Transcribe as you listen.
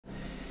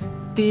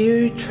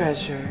Dear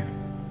treasure,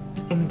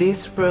 in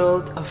this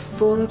world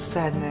full of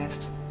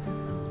sadness,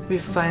 we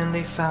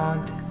finally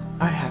found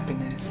our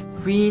happiness.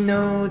 We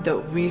know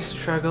that we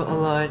struggle a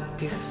lot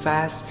these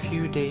past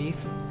few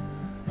days,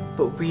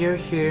 but we are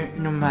here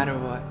no matter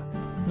what.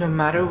 No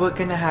matter what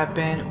gonna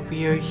happen,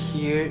 we are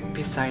here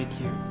beside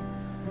you.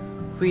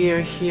 We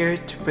are here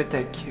to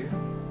protect you.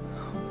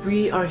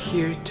 We are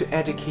here to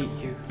educate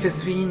you,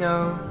 because we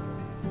know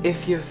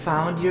if you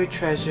found your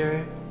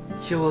treasure,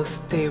 you will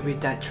stay with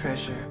that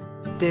treasure.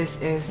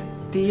 This is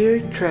Dear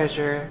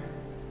Treasure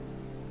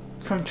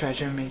from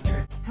Treasure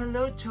Maker.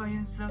 Hello,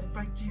 Doyoung Suk,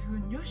 Park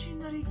Ji-hoon,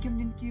 Yoshinori, Kim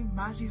Jin-kyu,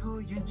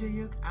 Majiho, Yoon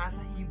Jae-hyuk,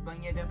 Asahi,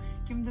 Bang Yedam,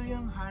 Kim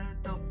Do-young,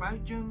 Haruto, Park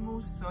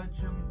Jung-woo, So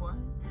Jung-won.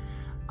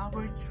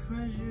 Our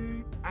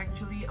treasure.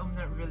 Actually, I'm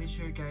not really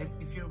sure, guys,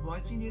 if you're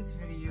watching this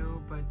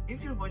video, but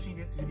if you're watching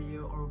this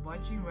video or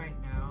watching right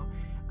now,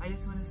 I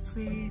just want to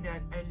say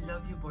that I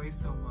love you boys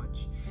so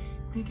much.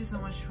 Thank you so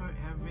much for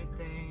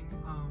everything.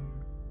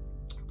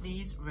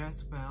 Please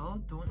rest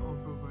well, don't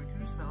overwork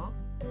yourself,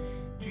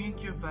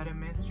 drink your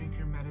vitamins, drink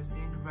your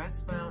medicine,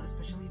 rest well,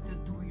 especially to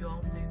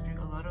Doyoung. Please drink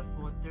a lot of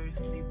water,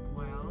 sleep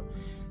well,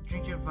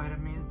 drink your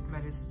vitamins,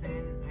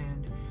 medicine,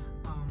 and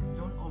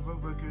don't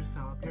overwork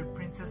yourself. Your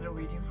princess are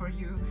waiting for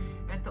you.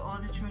 And to all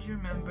the treasure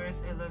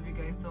members, I love you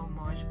guys so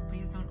much.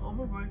 Please don't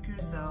overwork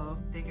yourself,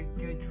 take a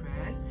good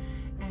rest,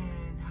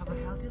 and have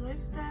a healthy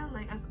lifestyle.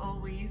 Like as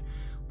always,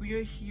 we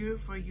are here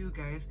for you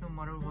guys no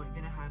matter what's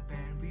gonna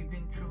happen. We've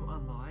been through a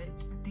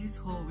lot. This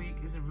whole week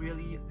is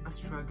really a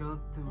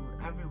struggle to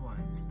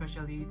everyone,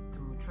 especially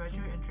to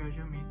Treasure and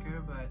Treasure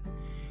Maker, but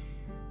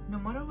no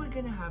matter what's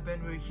gonna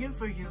happen, we're here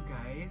for you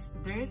guys.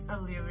 There's a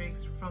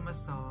lyrics from a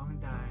song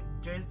that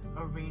there's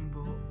a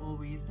rainbow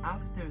always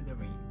after the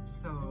rain.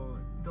 So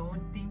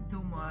don't think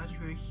too much.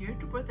 We're here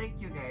to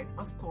protect you guys.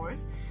 Of course,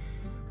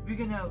 we're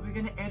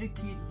gonna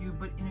educate you,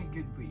 but in a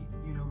good way.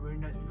 You know, we're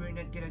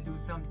not gonna do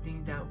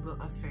something that will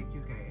affect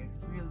you guys.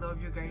 We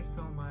love you guys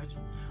so much.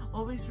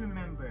 Always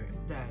remember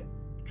that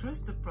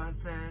trust the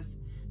process.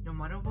 No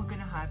matter what's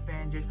gonna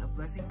happen, there's a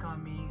blessing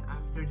coming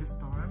after the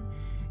storm.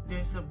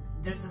 There's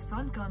a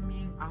sun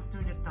coming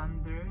after the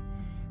thunder.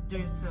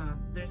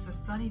 There's a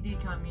sunny day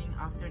coming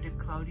after the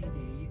cloudy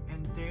day,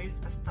 and there's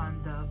a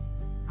stand up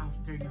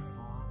after you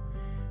fall.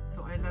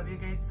 So I love you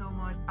guys so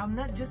much. I'm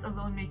not just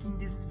alone making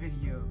this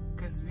video,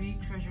 because we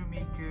Treasure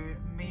Maker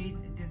made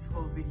this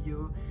whole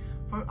video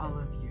for all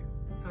of you.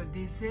 So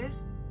this is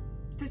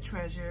the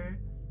treasure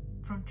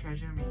from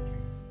Treasure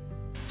Maker.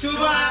 To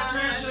our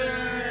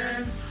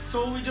treasure!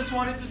 So we just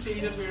wanted to say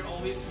that we're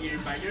always here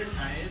by your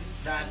side,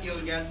 that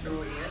you'll get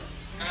through it.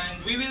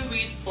 And we will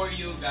wait for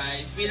you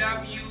guys. We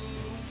love you!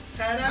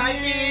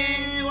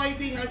 Fighting!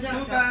 Fighting!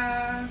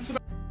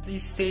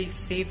 Please stay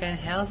safe and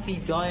healthy,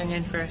 Doyoung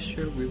and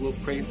Treasure. We will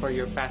pray for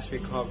your fast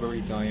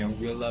recovery, Doyoung.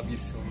 We love you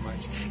so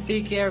much.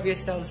 Take care of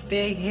yourself.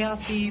 Stay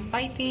healthy.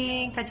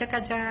 Fighting! Kaja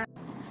kaja!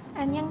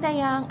 Annyeong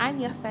Doyoung, I'm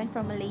your friend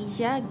from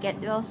Malaysia. Get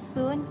well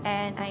soon,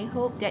 and I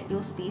hope that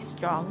you'll stay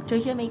strong.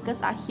 Treasure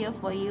Makers are here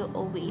for you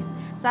always.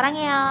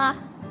 Saranghae!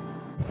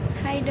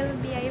 Hi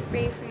Dolby, I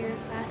pray for your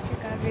fast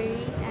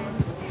recovery, and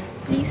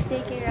please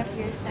take care of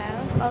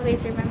yourself.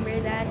 Always remember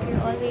that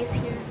we're always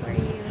here for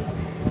you.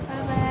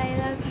 Bye bye,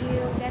 love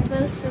you. Get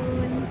well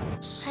soon.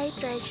 Hi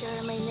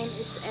Treasure, my name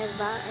is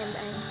Eva, and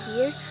I'm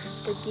here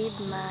to give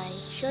my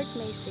short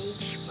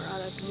message for all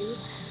of you.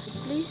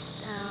 Please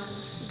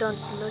don't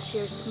lose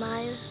your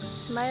smile.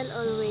 Smile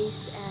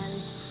always,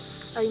 and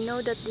I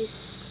know that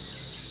these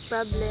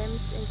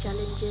problems and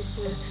challenges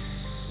will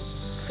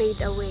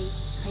fade away.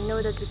 I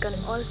know that we can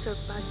all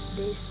surpass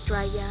these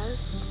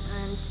trials,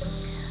 and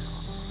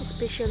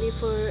especially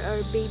for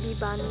our baby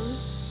bunny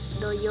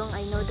Doyoung,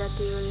 I know that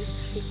he will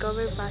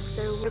recover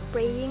faster. We're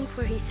praying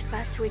for his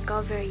fast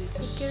recovery.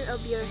 Take care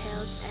of your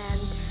health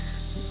and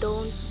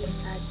don't be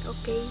sad,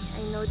 okay?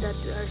 I know that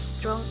we are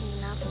strong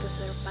enough to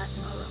surpass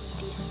all of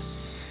this.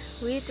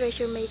 We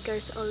Treasure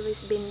Makers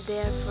always been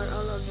there for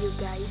all of you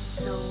guys,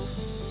 so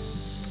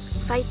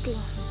fighting!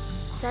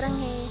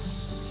 Saranghae!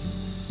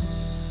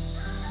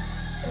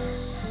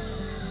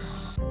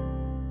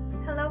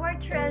 Hello, our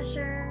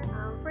treasure.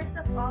 First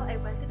of all, I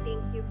want to thank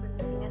you for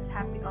making us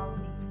happy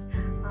always.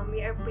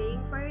 We are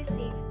praying for your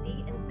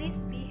safety, and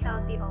please be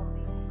healthy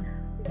always.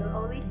 We will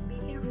always be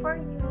here for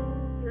you.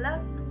 We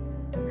love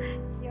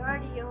you. You are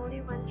the only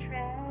one,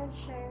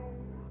 treasure.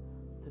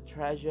 To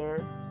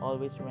Treasure,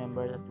 always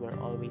remember that we're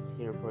always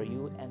here for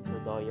you, and to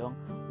Doyoung,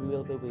 we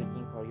will be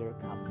waiting for your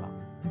comeback.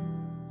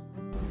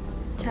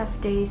 Tough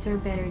days or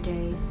better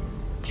days,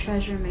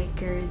 Treasure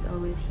Maker is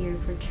always here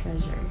for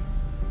treasure.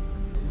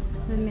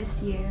 We miss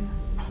you,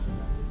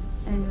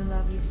 and we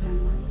love you so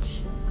much.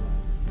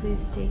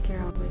 Please take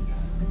care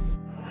always.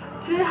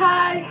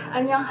 Hi!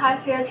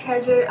 Annyeonghaseyo,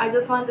 Treasure. I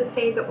just want to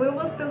say that we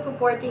will still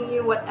supporting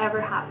you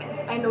whatever happens.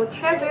 I know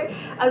Treasure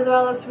as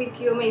well as we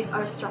TEUNITY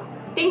are strong.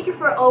 Thank you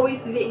for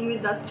always being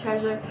with us,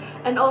 Treasure.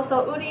 And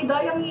also, Uri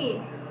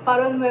Doyoungi,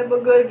 Paron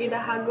Huebogul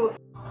Gidahago.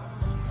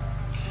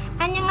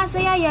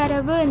 Annyeonghaseyo,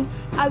 여러분.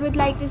 I would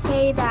like to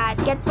say that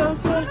get well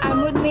soon, our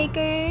mood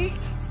maker.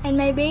 And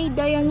my babe,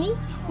 Doyoung,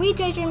 we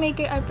treasure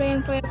maker are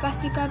praying for your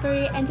fast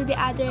recovery, and to the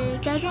other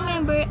treasure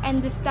member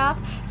and the staff,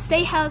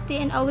 stay healthy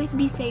and always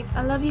be safe.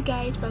 I love you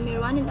guys from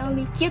your one and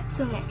only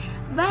Kitsune.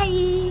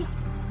 Bye!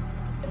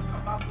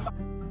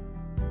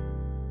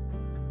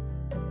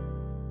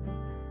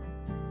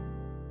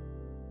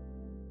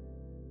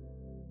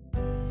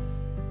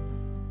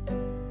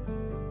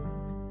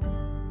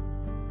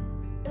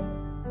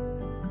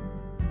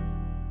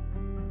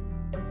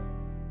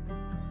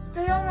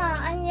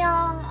 도영아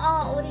안녕.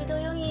 우리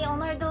도영이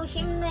오늘도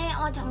힘내.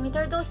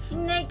 장미들도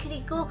힘내.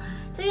 그리고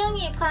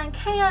도영이 파란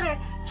케어를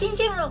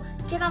진심으로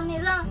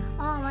기답니다.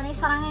 많이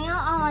사랑해요.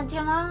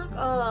 마지막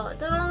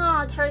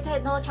도영아 절대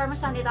너 잘못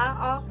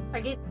산다.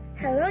 알겠?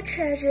 Hello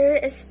treasure,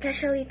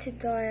 especially to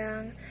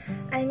Doyoung.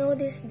 I know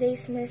these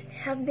days must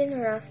have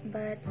been rough,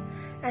 but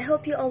I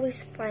hope you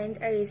always find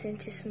a reason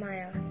to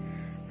smile.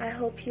 I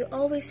hope you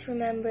always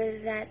remember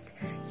that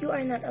you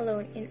are not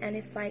alone in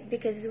any fight,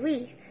 because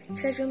we,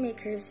 treasure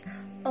makers,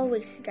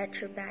 always got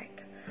your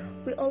back.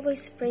 We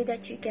always pray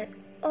that you get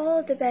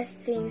all the best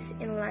things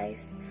in life,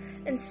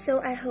 and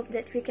so I hope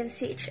that we can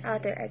see each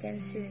other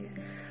again soon.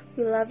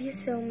 We love you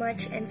so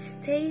much and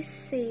stay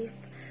safe.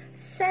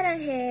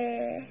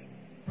 사랑해.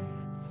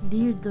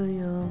 Dear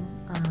Doyoung,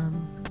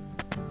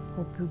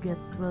 hope you get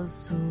well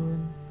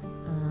soon.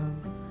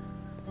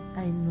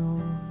 I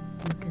know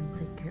you can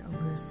take care of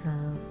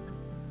yourself.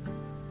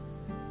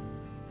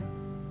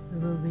 We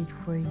will wait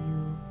for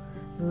you.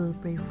 We will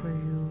pray for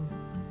you,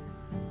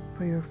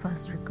 for your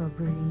fast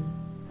recovery.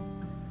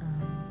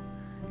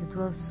 Get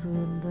well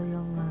soon,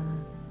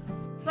 Doyoung.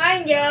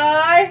 Find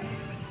your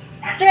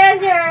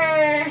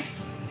treasure.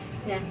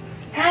 Yeah.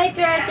 Hi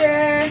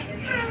treasure.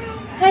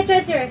 Hi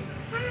treasure.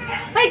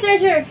 Hi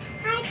treasure.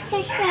 Hi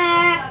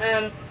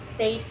treasure.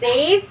 Stay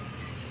safe.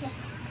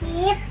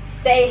 Stay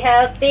Stay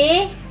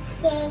healthy.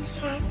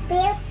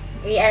 happy.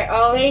 We are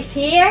always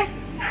here.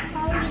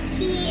 Always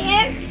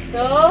here.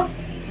 So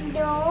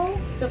Do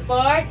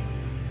support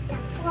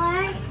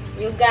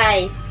you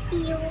guys.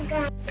 you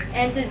guys.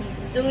 And to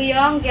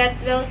Doyoung, get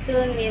well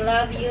soon. We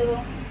love you.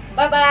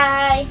 Bye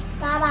bye.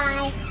 Bye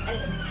bye.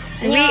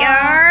 We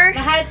are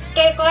mahal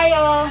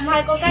kayo.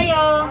 Mahal ko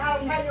kayo.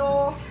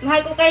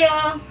 Mahal ko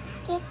kayo.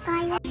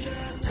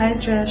 Hi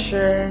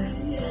Treasure!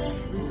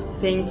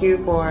 Thank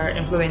you for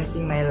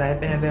influencing my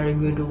life in a very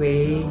good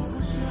way.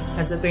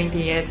 As a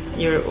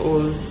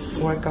 28-year-old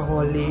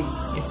workaholic,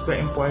 it's very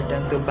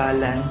important to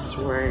balance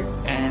work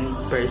and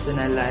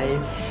personal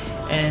life.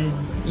 And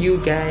you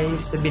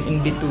guys have been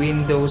in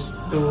between those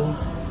two,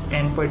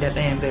 and for that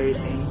I am very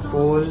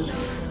thankful.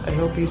 I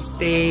hope you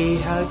stay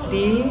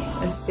healthy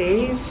and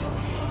safe,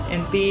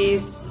 and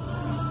please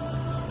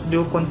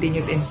do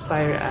continue to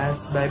inspire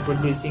us by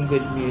producing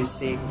good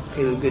music,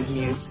 feel good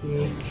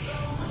music.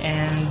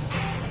 And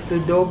to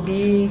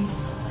Dobby,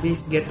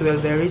 please get well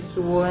very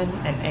soon,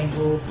 and I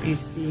hope you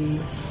see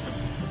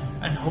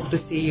and hope to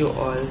see you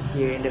all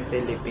here in the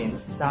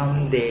Philippines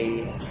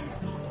someday.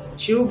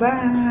 Chew,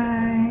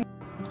 bye!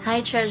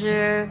 Hi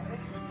Treasure!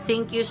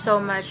 Thank you so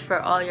much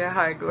for all your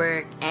hard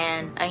work,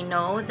 and I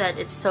know that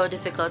it's so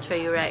difficult for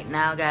you right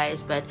now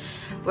guys, but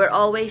we're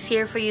always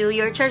here for you.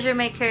 Your treasure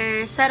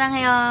maker.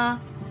 사랑해요!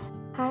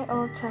 Hi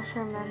all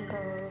treasure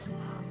members. I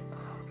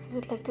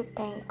would like to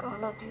thank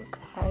all of you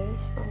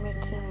guys for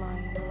making my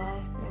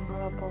life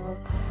memorable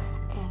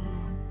and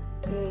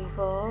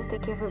beautiful.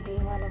 Thank you for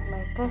being one of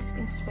my best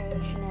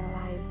inspiration in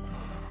life.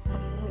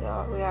 And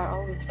we are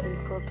always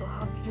grateful to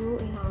have you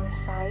in our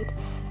side,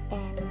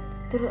 and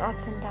through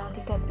ups and downs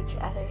we got each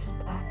other's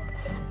back.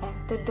 And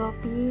to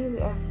Dobby,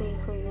 we are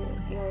praying for you,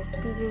 your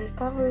speedy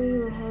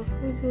recovery. We're here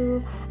for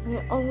you, and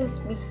we'll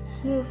always be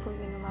here for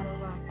you no matter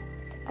what.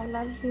 I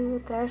love you,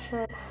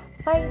 Treasure.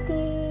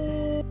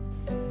 Fighting!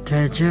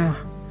 Treasure,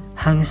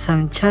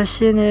 항상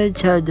자신을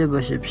잘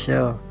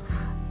보십시오.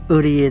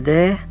 우리에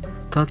대해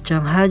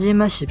걱정하지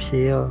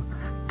마십시오.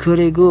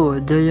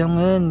 그리고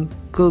도영은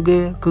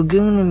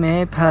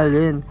고객님의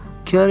바른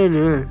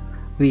결의를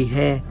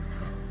위해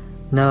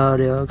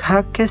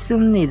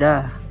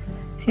노력하겠습니다.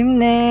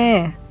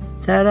 힘내!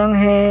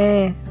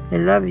 사랑해! I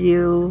love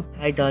you!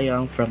 Hi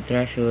Doyoung from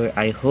Treasure.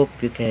 I hope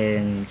you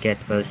can get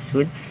well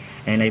soon,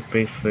 and I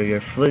pray for your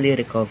fully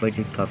recovered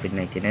with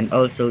COVID-19, and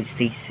also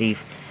stay safe,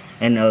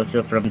 and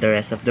also from the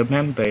rest of the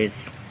members,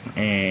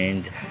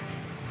 and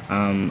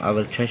I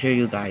will treasure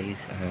you guys.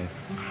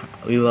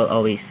 We will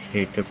always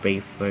here to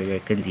pray for your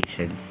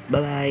conditions.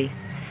 Bye bye.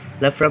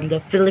 Love from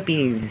the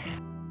Philippines.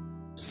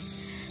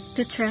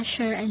 To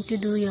Treasure and to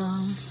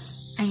Doyoung,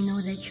 I know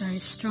that you are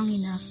strong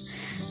enough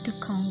to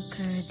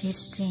conquer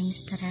these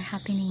things that are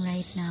happening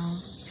right now.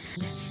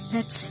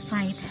 Let's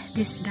fight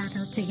this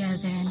battle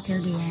together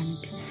until the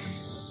end.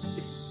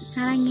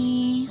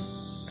 사랑해.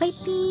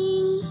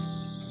 Fighting!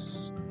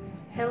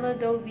 Hello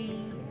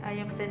Dobby, I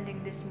am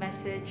sending this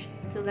message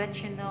to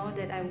let you know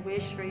that I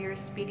wish for your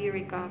speedy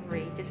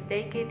recovery. Just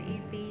take it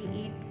easy,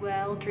 eat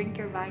well, drink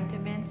your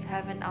vitamins,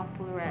 have an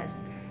ample rest.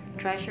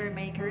 Treasure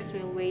makers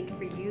will wait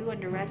for you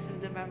and the rest of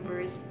the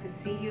members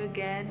to see you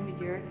again with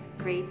your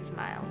great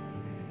smiles.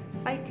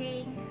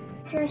 Fighting!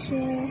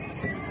 Treasure.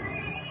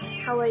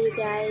 How are you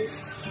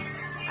guys?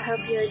 I hope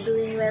you're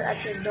doing well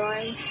at your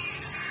dorms.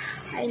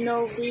 I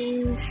know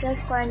being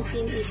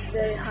self-quarantine is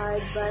very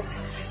hard, but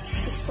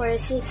it's for your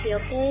safety,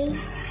 okay?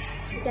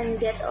 You can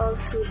get all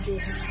through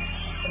this.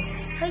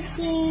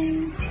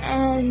 Fighting!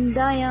 And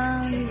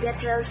Doyoung,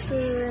 get well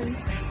soon.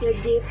 Your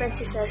dear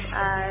princesses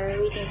are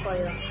waiting for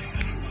you.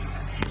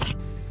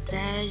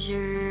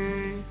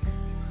 Treasure,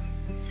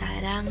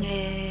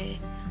 사랑해.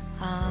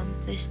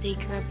 Please take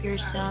care of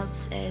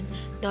yourselves, and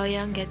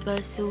Doyoung, get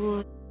well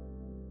soon.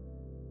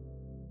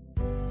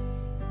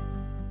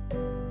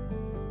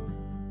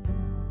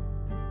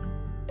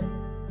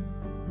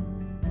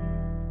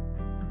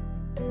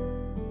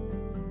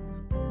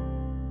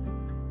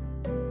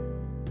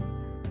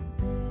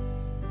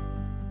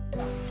 To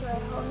our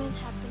home and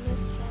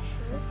happiness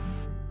treasure.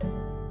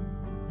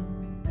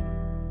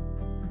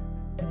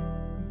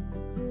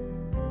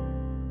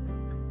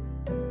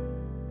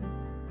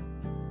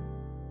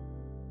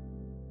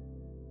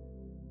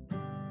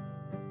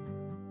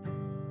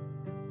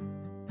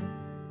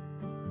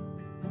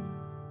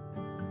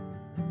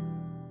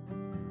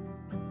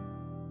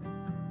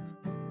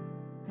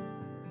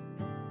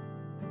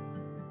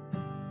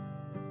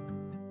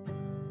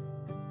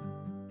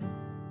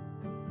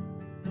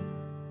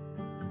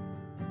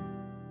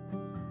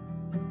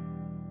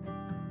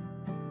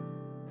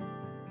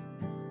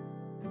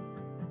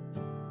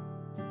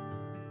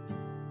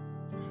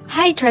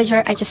 Hi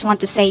Treasure, I just want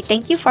to say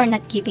thank you for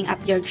not giving up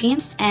your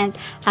dreams, and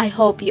I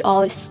hope you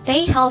all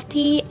stay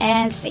healthy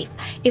and safe.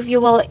 If you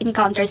will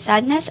encounter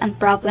sadness and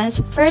problems,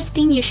 first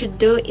thing you should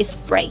do is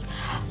pray.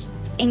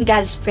 In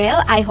God's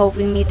will, I hope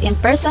we meet in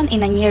person in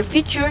the near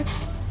future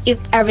if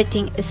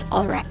everything is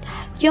alright.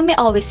 You may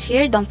always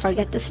hear, don't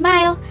forget to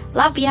smile.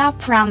 Love ya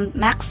from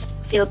Max,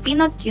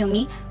 Filipino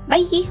Tumi.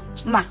 Bye!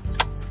 Ma!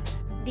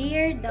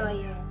 Dear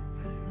Doyoung,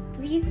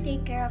 please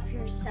take care of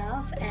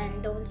yourself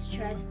and don't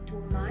stress too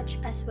much,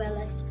 as well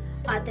as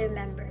other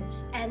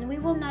members. And we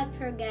will not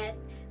forget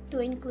to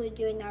include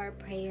you in our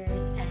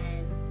prayers,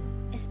 and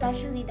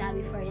especially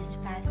Dabi for his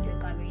fast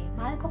recovery.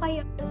 Mahal ko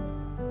kayo.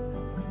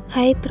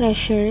 Hi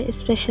Treasure,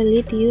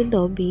 especially to you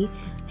Dobby.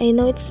 I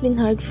know it's been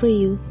hard for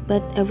you,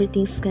 but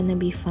everything's gonna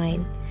be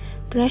fine.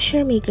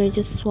 Treasure Maker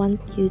just want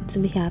you to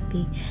be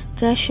happy.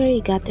 Treasure,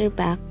 you got her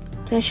back.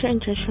 Treasure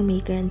and Treasure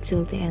Maker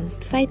until the end.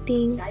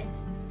 Fighting!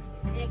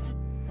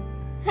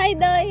 Hi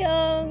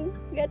Doyoung!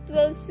 Get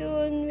well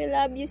soon. We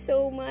love you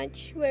so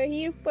much. We're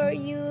here for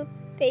you.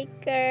 Take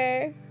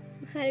care.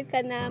 Mahal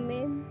ka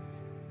namin.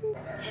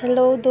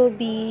 Hello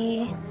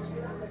Dobby.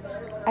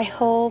 I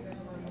hope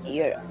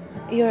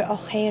you're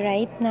okay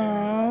right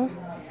now.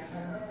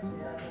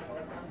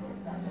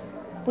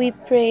 We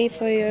pray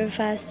for your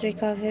fast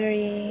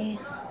recovery.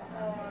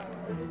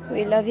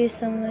 We love you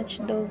so much,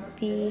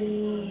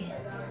 Dobby.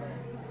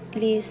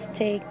 Please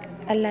take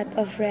a lot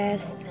of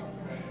rest.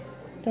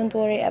 Don't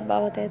worry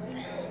about it.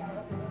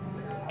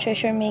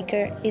 Treasure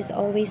Maker is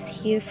always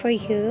here for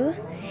you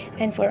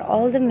and for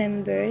all the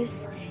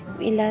members.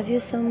 We love you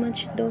so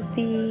much,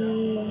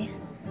 Dobby.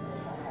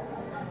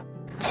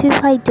 To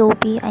hi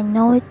Dobby, I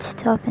know it's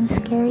tough and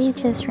scary.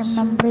 Just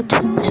remember,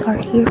 twins are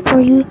here for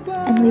you,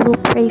 and we will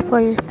pray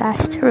for your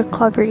fast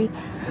recovery.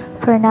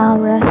 For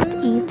now, rest,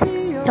 eat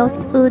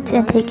healthy foods,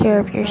 and take care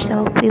of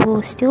yourself. We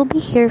will still be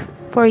here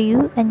for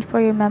you and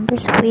for your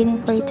members,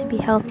 waiting for you to be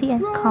healthy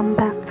and come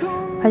back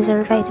as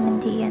our vitamin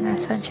D and our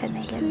sunshine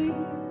again.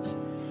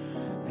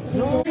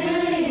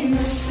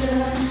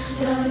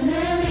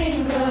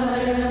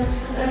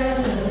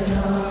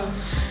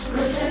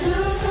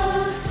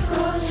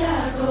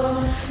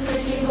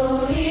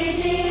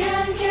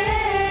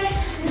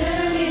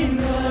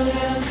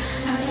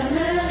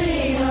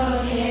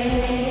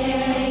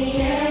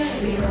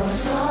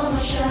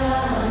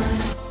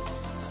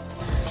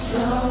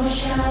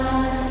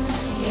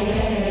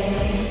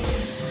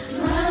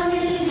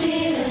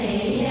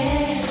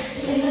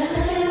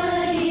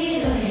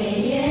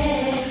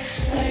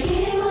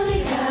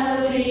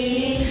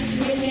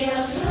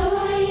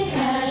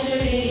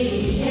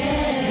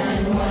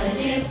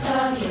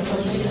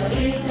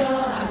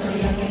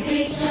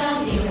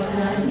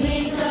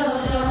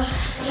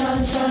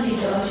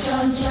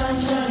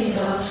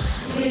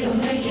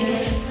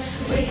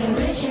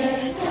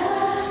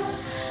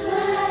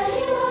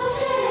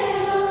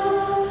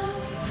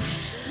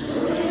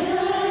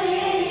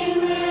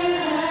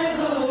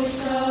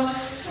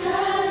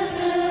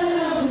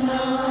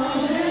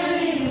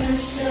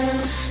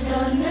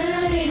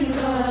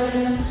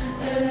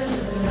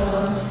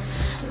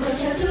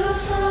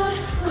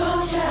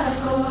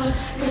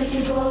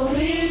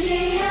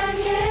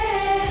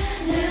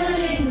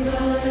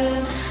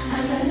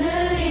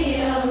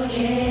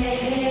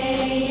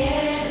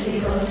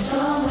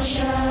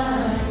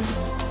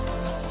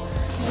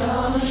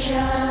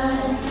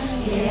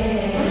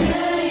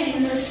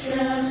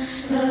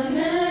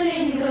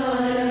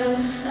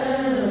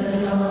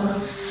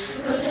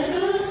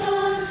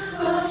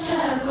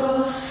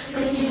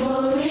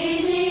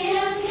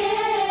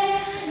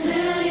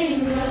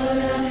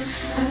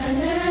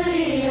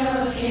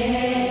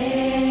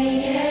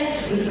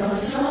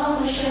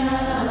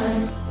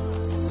 motion,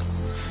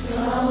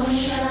 slow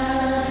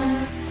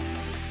motion.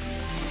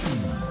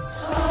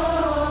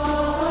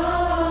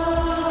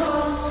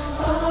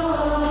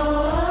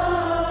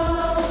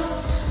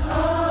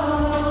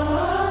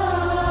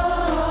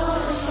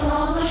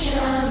 Slow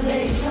motion,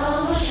 baby,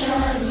 slow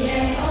motion,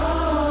 yeah.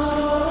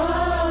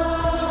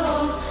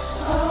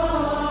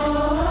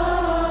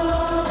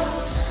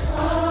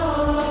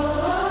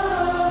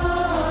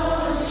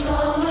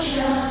 Slow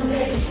motion,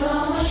 baby, slow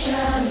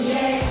motion,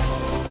 yeah.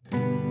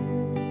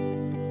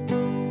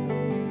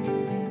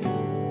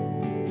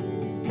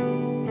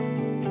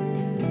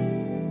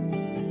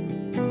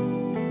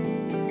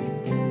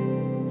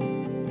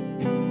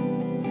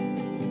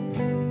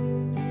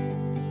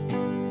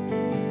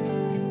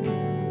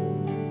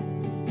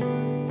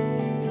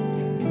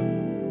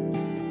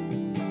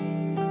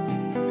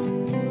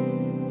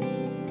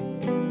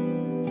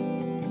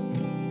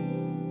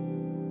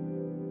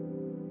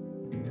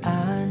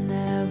 I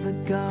never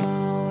go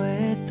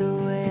with the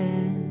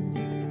wind,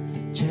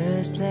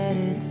 just let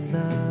it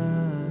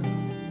flow.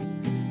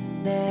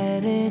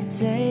 Let it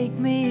take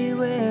me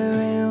where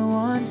it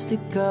wants to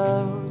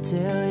go,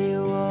 till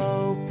you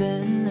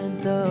open the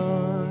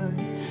door.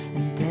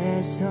 And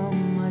there's so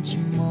much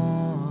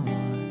more,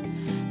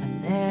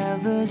 I've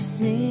never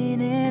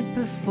seen it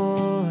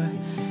before.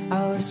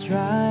 I was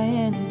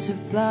trying to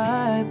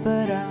fly,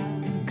 but I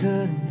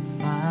couldn't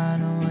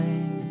find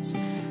ways.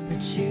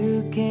 But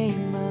you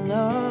came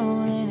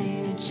along and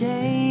you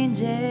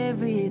changed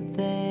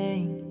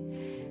everything.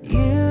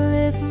 You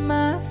lift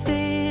my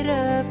feet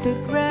off the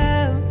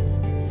ground,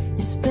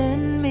 you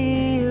spin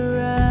me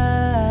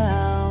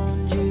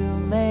around. You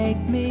make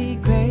me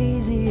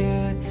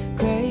crazier,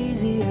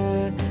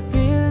 crazier.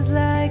 Feels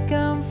like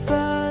I'm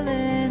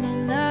falling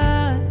and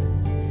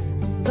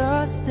I'm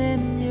lost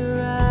in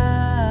your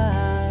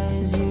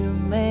eyes. You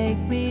make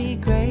me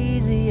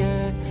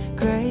crazier,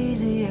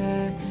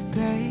 crazier,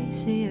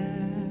 crazier.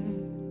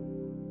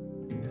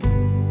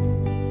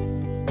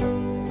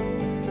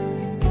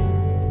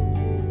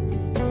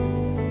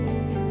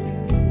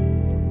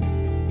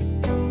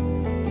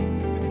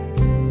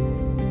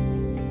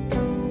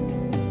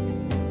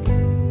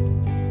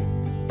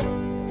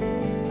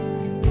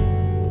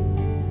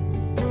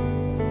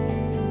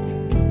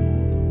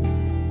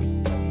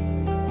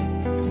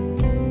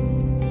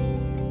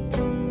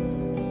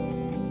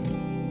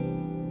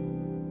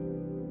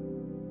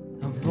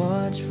 I've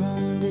watched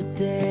from the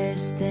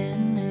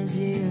distance as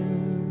you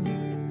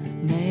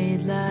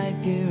made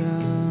life your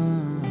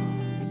own.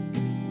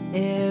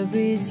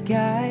 Every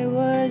sky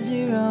was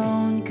your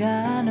own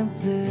kind of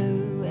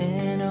blue,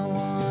 and I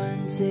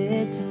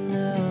wanted to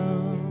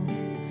know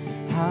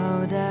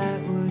how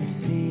that would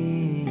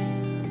feel.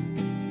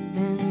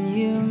 And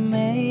you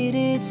made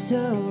it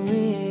so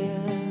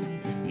real.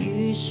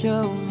 You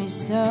showed me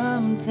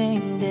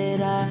something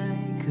that I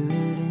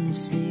couldn't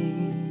see.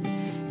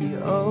 You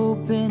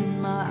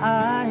opened my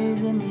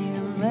eyes and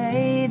you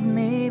made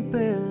me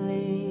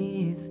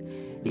believe.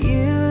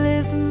 You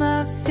lift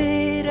my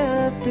feet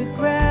off the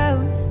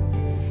ground,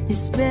 you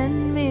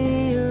spin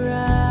me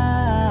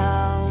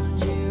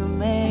around. You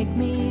make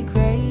me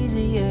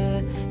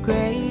crazier,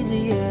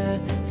 crazier.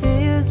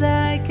 Feels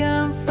like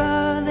I'm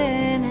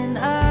falling and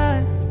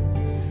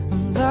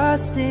I'm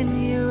lost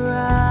in your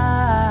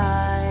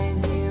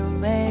eyes. You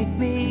make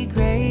me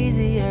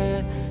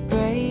crazier,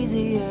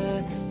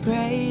 crazier,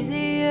 crazier.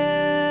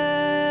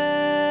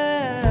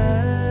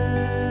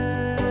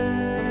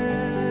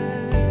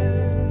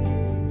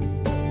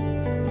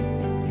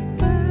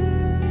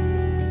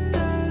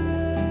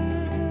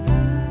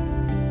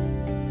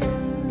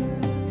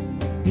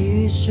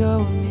 You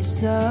showed me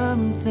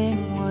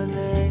something what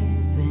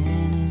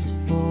living is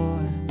for.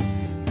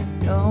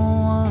 I don't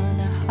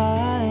wanna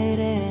hide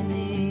anymore.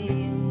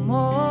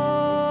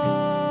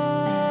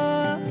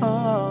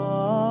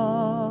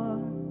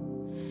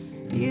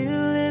 You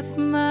lift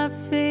my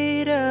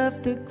feet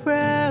off the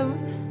ground,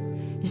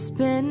 you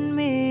spin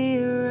me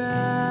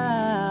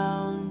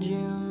around.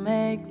 You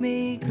make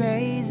me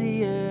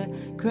crazier,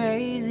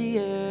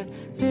 crazier.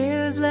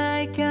 Feels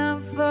like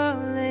I'm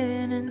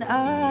falling and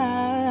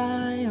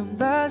I am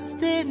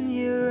lost in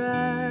your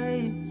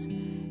eyes.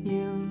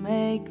 You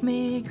make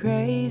me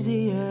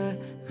crazier,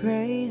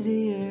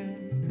 crazier,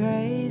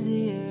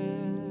 crazier.